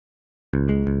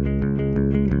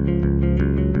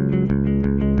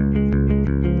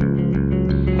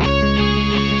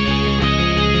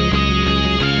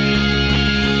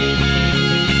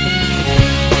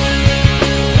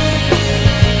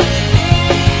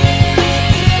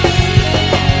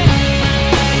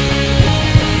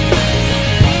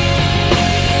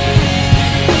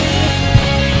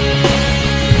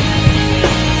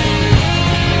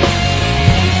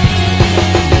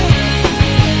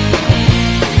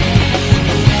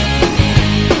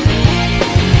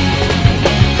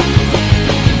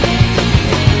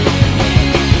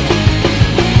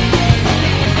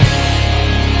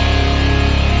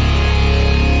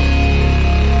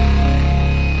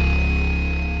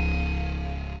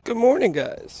Good morning,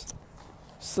 guys.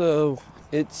 So,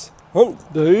 it's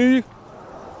hump day.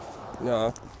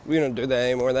 No, we don't do that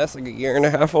anymore. That's like a year and a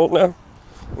half old now.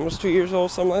 Almost 2 years old,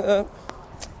 something like that.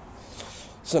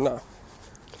 So, no.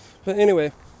 But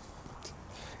anyway,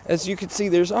 as you can see,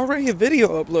 there's already a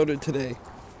video uploaded today.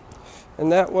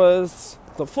 And that was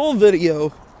the full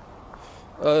video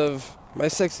of my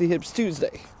Sexy Hips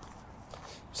Tuesday.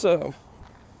 So,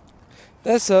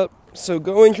 that's up. So,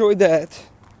 go enjoy that.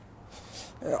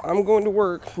 I'm going to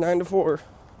work 9 to 4.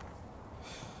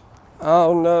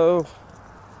 Oh no.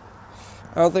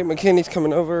 I don't think McKinney's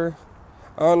coming over.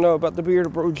 I don't know about the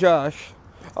bearded bro Josh.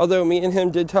 Although me and him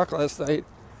did talk last night.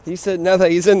 He said now that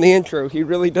he's in the intro, he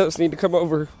really does need to come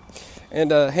over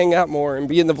and hang out more and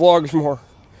be in the vlogs more.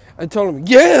 I told him,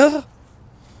 yeah!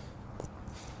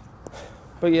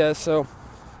 But yeah, so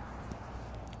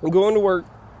I'm going to work.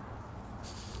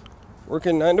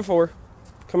 Working 9 to 4.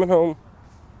 Coming home.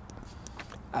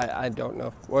 I don't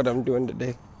know what I'm doing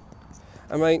today.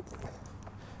 I might...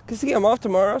 Because see, I'm off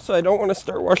tomorrow, so I don't want to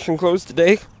start washing clothes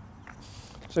today.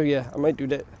 So yeah, I might do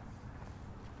that.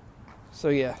 So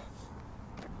yeah.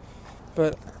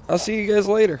 But I'll see you guys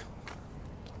later.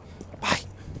 Bye.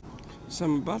 So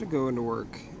I'm about to go into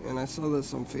work, and I saw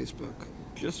this on Facebook.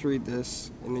 Just read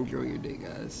this and enjoy your day,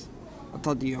 guys. I'll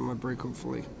talk to you on my break,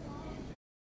 hopefully.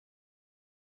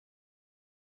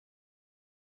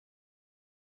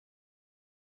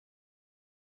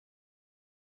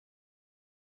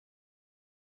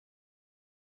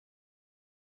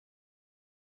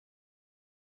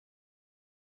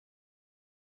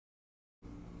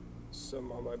 So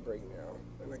I'm on my break now,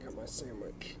 and I got my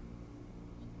sandwich.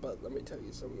 But let me tell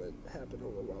you something that happened a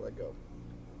little while ago.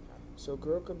 So a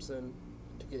girl comes in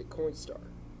to get Coinstar,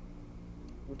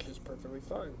 which is perfectly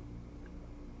fine.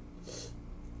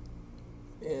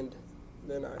 And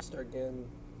then I start getting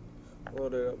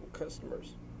loaded up with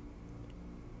customers.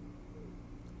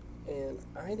 And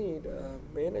I need a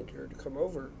manager to come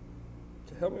over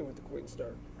to help me with the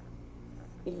Coinstar.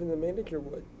 Even the manager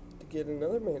would, to get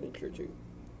another manager too.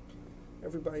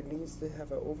 Everybody needs to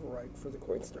have an override for the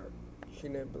Coinstar. She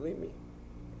didn't believe me.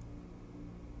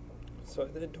 So I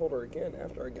then told her again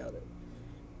after I got it,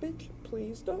 bitch,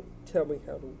 please don't tell me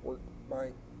how to work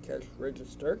my cash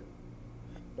register.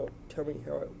 Don't tell me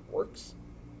how it works.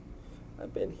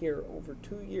 I've been here over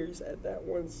 2 years at that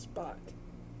one spot.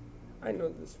 I know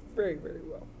this very, very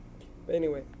well. But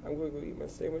anyway, I'm going to go eat my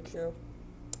sandwich now.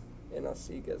 And I'll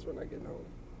see you guys when I get home.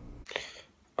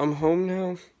 I'm home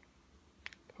now.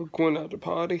 We're going out to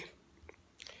potty.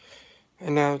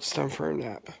 And now it's time for a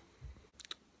nap.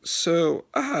 So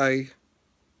I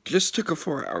just took a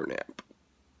 4-hour nap.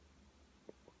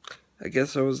 I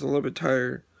guess I was a little bit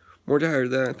tired. More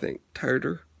tired than I think.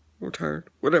 More tired.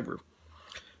 Whatever.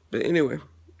 But anyway.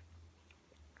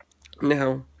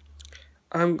 Now,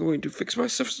 I'm going to fix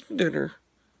myself some dinner.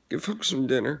 Give folks some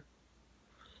dinner.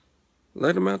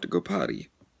 Let them out to go potty.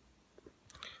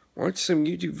 Watch some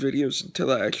YouTube videos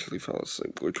until I actually fall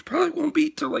asleep. Which probably won't be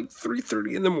till like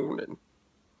 3:30 in the morning.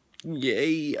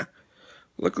 Yay.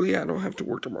 Luckily, I don't have to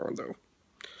work tomorrow, though.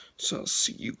 So I'll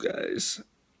see you guys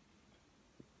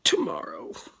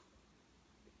tomorrow.